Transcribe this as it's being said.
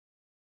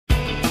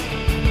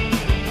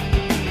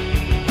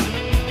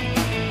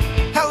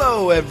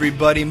Hello,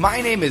 everybody. My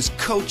name is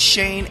Coach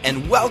Shane,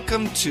 and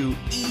welcome to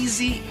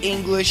Easy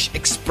English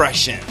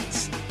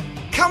Expressions.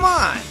 Come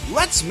on,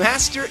 let's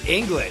master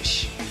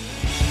English.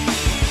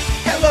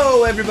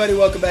 Hello, everybody.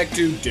 Welcome back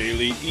to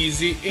Daily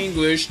Easy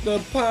English, the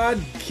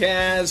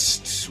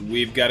podcast.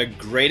 We've got a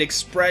great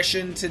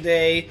expression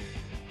today.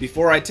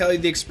 Before I tell you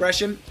the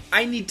expression,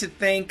 I need to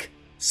thank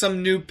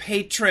some new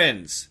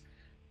patrons.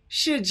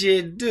 谢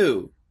谢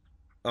do.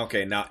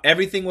 Okay, now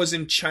everything was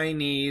in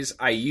Chinese.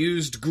 I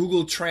used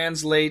Google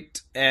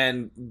Translate,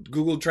 and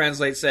Google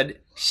Translate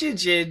said 谢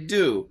谢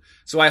do.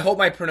 So I hope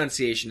my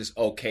pronunciation is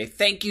okay.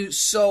 Thank you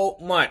so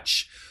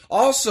much.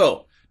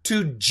 Also,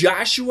 to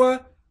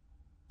Joshua,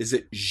 is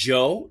it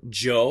Zhou?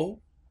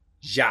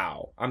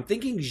 Zhao? I'm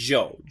thinking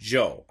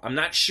Zhou. I'm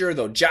not sure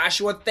though.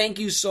 Joshua, thank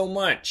you so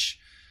much.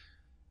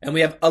 And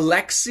we have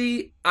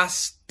Alexei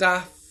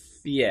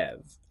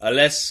Astafiev.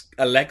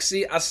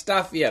 Alexei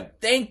Astafiev.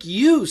 Thank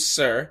you,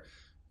 sir,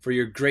 for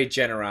your great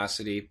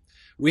generosity.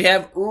 We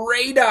have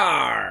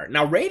Radar.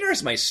 Now, Radar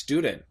is my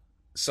student.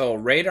 So,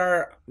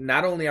 Radar,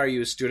 not only are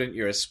you a student,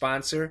 you're a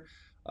sponsor,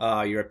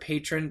 you're a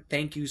patron.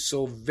 Thank you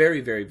so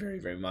very, very, very,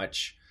 very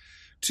much.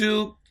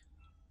 To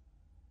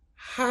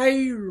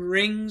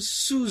Hiring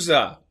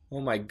Souza.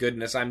 Oh my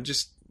goodness, I'm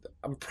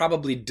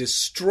probably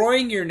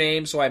destroying your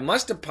name, so I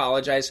must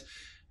apologize.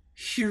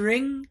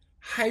 Hiring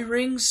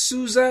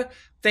Souza.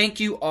 Thank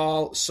you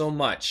all so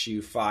much,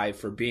 you five,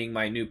 for being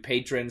my new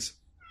patrons.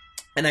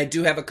 And I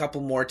do have a couple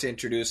more to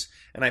introduce,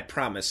 and I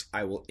promise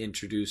I will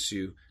introduce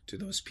you to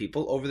those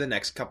people over the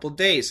next couple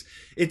days.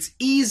 It's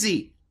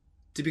easy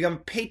to become a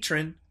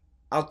patron.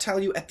 I'll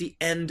tell you at the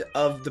end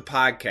of the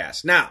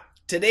podcast. Now,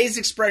 today's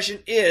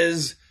expression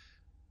is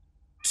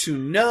to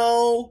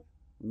know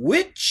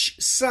which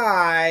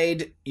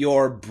side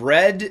your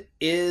bread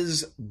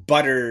is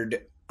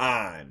buttered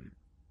on.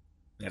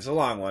 That's a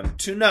long one.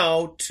 To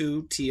know,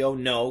 T-O,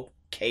 know,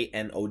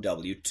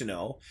 K-N-O-W, to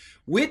know,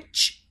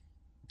 which,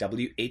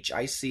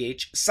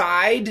 W-H-I-C-H,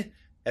 side,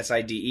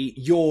 S-I-D-E,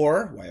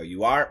 your,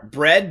 Y-O-U-R,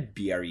 bread,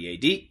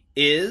 B-R-E-A-D,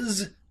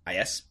 is,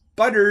 I-S,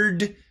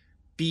 buttered,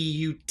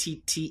 B-U-T-T-E-R-E-D,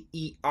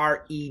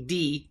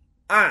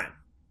 on.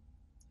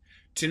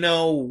 To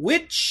know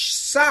which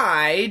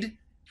side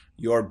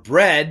your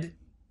bread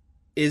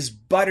is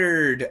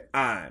buttered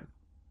on.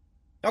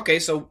 Okay,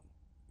 so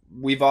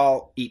we've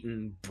all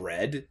eaten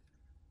bread,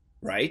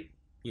 right?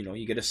 You know,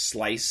 you get a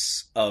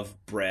slice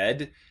of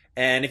bread.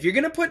 And if you're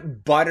going to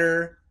put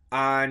butter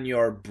on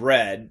your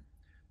bread,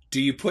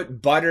 do you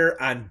put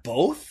butter on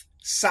both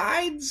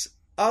sides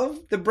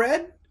of the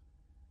bread?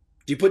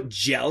 Do you put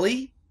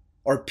jelly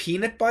or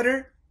peanut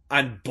butter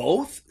on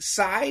both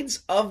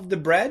sides of the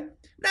bread?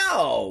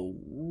 No,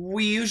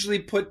 we usually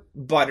put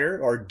butter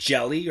or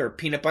jelly or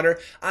peanut butter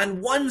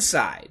on one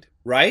side,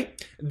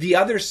 right? The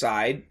other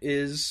side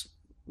is,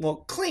 well,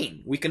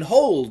 clean. We can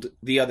hold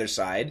the other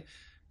side,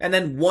 and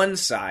then one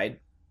side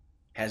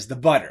has the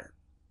butter,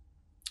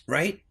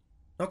 right?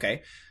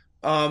 Okay.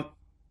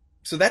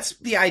 So that's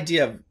the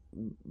idea of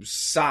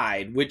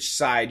side, which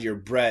side your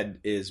bread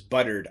is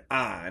buttered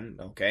on,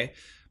 okay?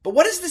 But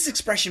what does this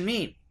expression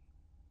mean?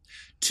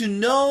 To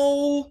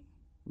know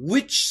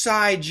which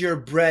side your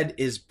bread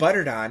is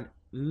buttered on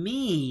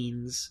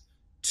means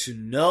to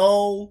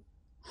know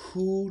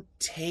who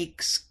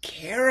takes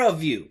care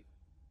of you,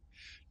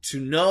 to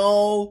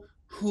know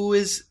who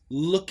is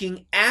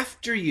looking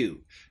after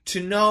you, to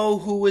know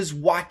who is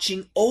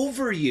watching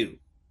over you.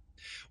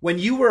 When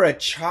you were a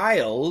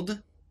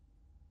child,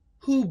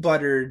 who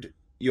buttered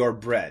your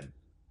bread?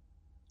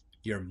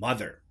 Your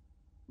mother.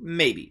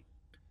 Maybe.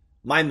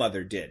 My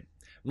mother did.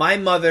 My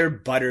mother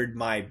buttered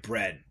my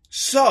bread.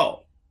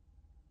 So,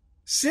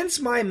 since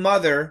my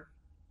mother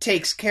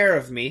takes care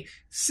of me,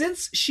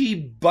 since she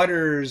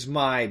butters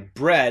my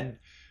bread,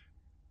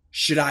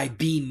 should I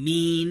be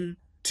mean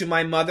to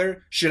my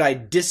mother? Should I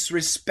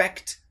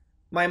disrespect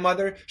my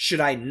mother? Should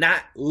I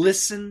not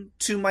listen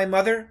to my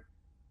mother?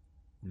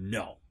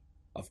 No,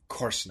 of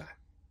course not.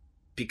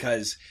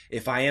 Because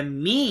if I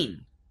am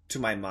mean to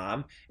my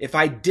mom, if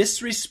I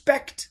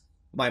disrespect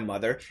my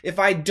mother, if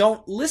I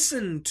don't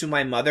listen to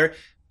my mother,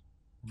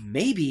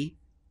 maybe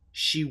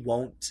she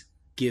won't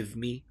give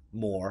me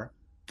more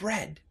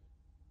bread.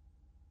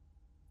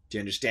 Do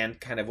you understand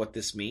kind of what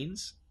this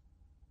means?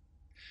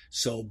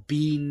 So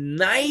be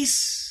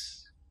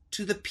nice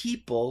to the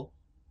people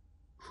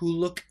who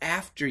look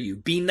after you.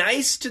 Be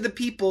nice to the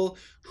people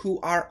who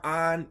are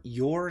on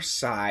your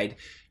side.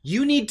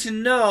 You need to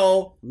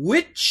know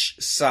which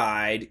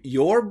side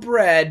your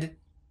bread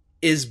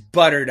is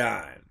buttered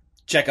on.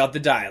 Check out the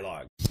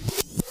dialogue.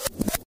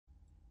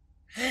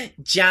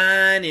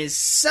 John is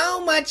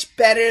so much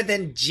better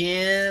than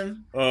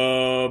Jim.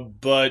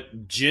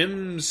 But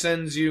Jim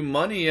sends you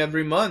money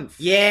every month.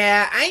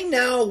 Yeah, I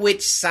know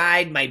which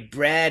side my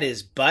bread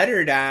is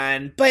buttered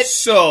on, but...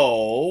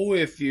 So,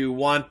 if you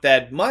want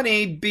that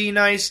money, be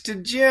nice to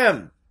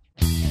Jim.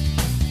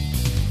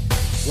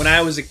 When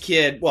I was a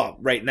kid, well,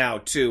 right now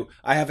too,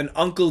 I have an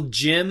Uncle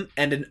Jim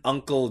and an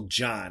Uncle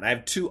John. I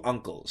have two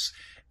uncles.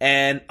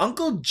 And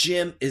Uncle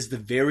Jim is the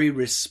very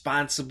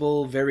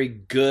responsible, very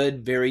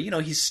good,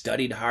 he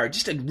studied hard,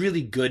 just a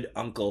really good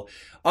uncle.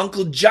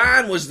 Uncle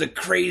John was the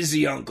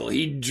crazy uncle.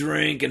 He'd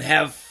drink and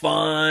have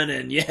fun,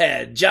 and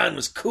yeah, John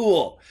was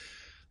cool.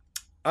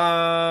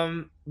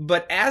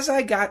 But as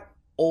I got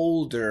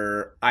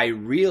older, I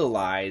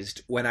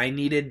realized when I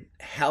needed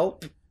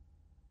help,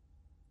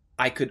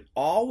 I could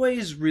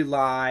always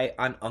rely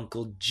on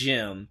Uncle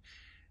Jim.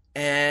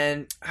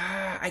 And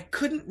I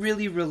couldn't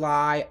really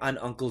rely on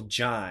Uncle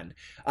John.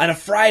 On a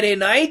Friday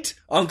night,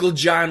 Uncle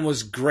John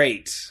was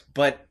great.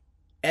 But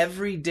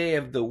every day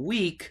of the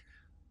week,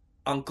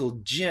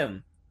 Uncle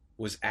Jim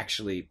was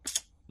actually,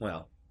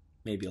 well,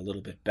 maybe a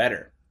little bit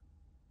better.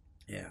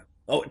 Yeah.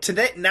 Oh,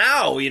 today,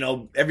 now,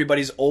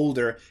 everybody's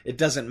older. It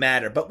doesn't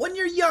matter. But when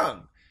you're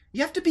young,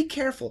 you have to be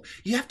careful.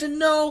 You have to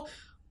know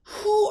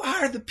who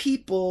are the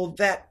people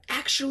that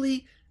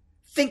actually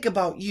think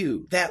about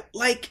you, that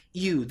like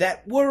you,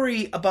 that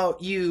worry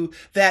about you,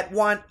 that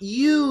want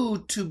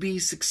you to be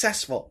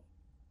successful.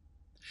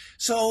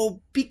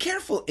 So be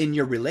careful in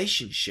your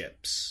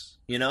relationships,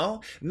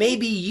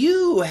 Maybe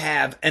you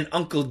have an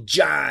Uncle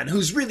John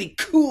who's really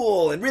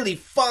cool and really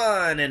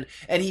fun and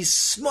he's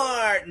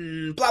smart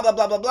and blah, blah,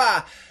 blah, blah,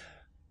 blah.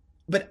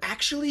 But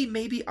actually,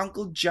 maybe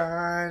Uncle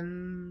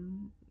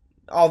John,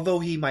 although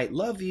he might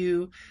love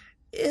you,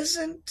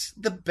 isn't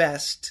the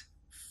best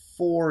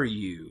for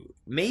you.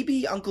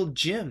 Maybe Uncle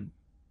Jim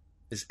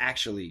is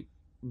actually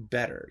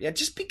better. Yeah,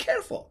 just be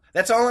careful.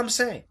 That's all I'm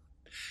saying.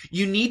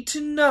 You need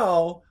to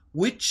know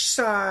which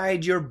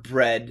side your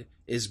bread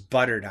is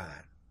buttered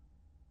on.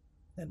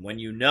 And when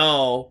you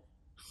know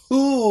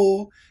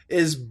who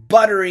is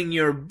buttering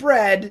your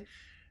bread,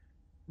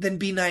 then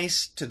be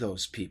nice to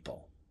those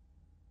people.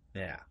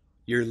 Yeah,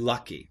 you're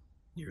lucky.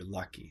 You're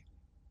lucky.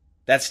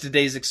 That's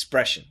today's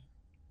expression.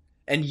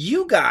 And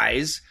you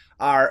guys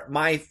are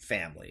my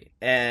family,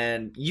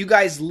 and you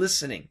guys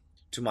listening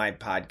to my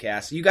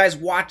podcast, you guys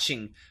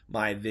watching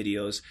my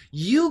videos,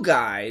 you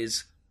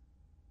guys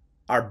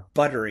are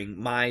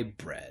buttering my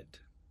bread.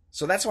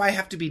 So that's why I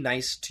have to be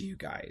nice to you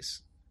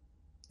guys.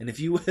 And if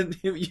you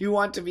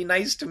want to be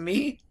nice to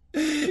me,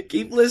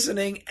 keep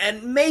listening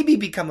and maybe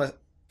become a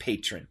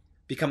patron,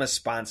 become a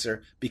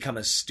sponsor, become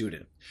a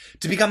student.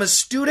 To become a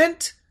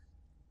student,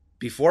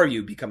 before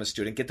you become a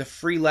student, get the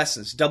free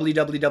lessons,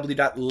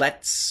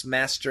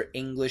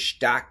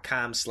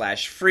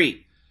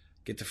 www.letsmasterenglish.com/free.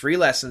 Get the free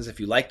lessons.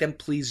 If you like them,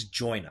 please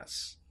join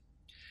us.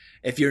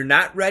 If you're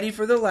not ready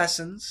for the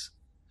lessons,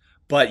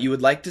 but you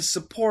would like to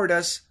support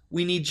us,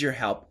 we need your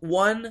help.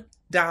 $1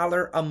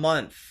 a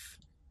month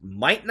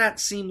might not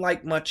seem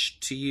like much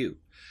to you,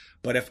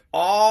 but if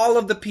all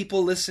of the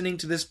people listening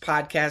to this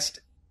podcast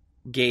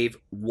gave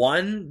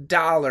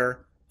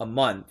 $1 a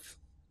month,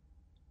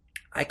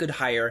 I could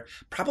hire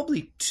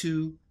probably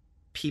 2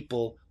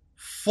 people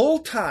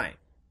full-time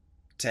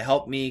to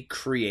help me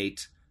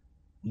create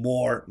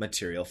more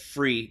material,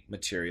 free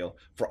material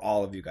for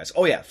all of you guys.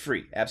 Oh yeah,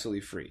 free,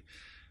 absolutely free.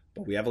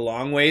 But we have a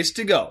long ways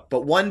to go.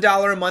 But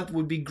 $1 a month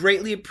would be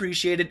greatly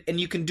appreciated, and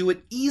you can do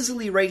it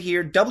easily right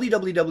here,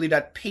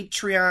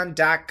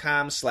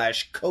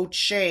 www.patreon.com/Coach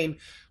Shane.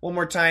 One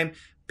more time,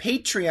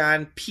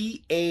 Patreon,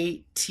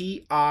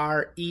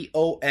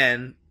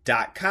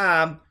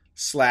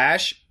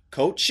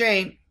 patreon.com/Coach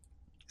Shane,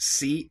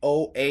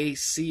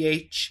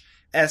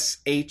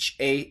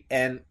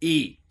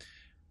 COACHSHANE.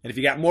 And if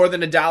you got more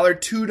than $1,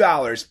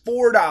 $2,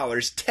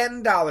 $4,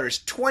 $10,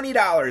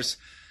 $20,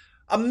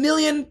 $1,000,000,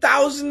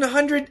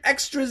 $100,000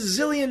 extra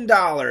zillion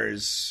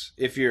dollars,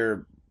 if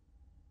you're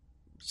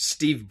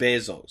Steve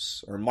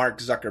Bezos or Mark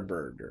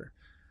Zuckerberg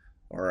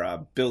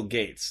or Bill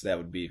Gates, that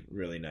would be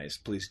really nice.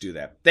 Please do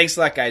that. Thanks a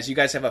lot, guys. You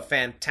guys have a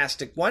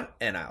fantastic one,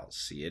 and I'll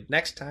see you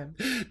next time.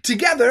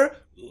 Together,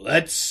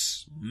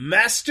 let's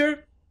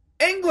master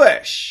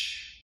English.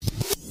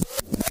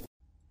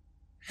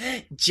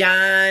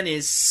 John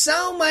is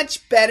so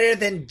much better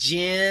than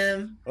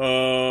Jim.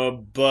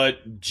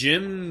 But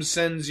Jim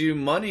sends you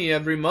money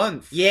every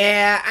month.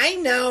 Yeah, I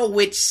know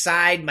which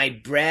side my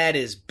bread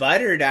is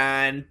buttered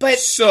on, but...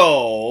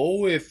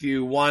 So, if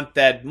you want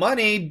that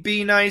money,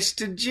 be nice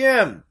to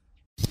Jim.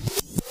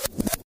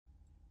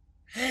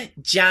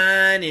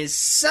 John is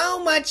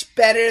so much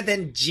better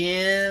than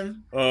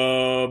Jim.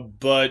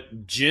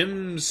 But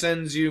Jim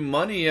sends you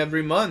money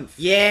every month.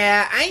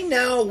 Yeah, I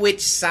know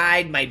which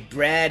side my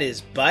bread is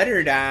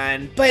buttered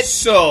on, but...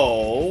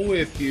 So,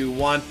 if you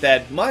want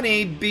that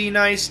money, be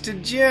nice to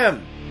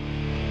Jim.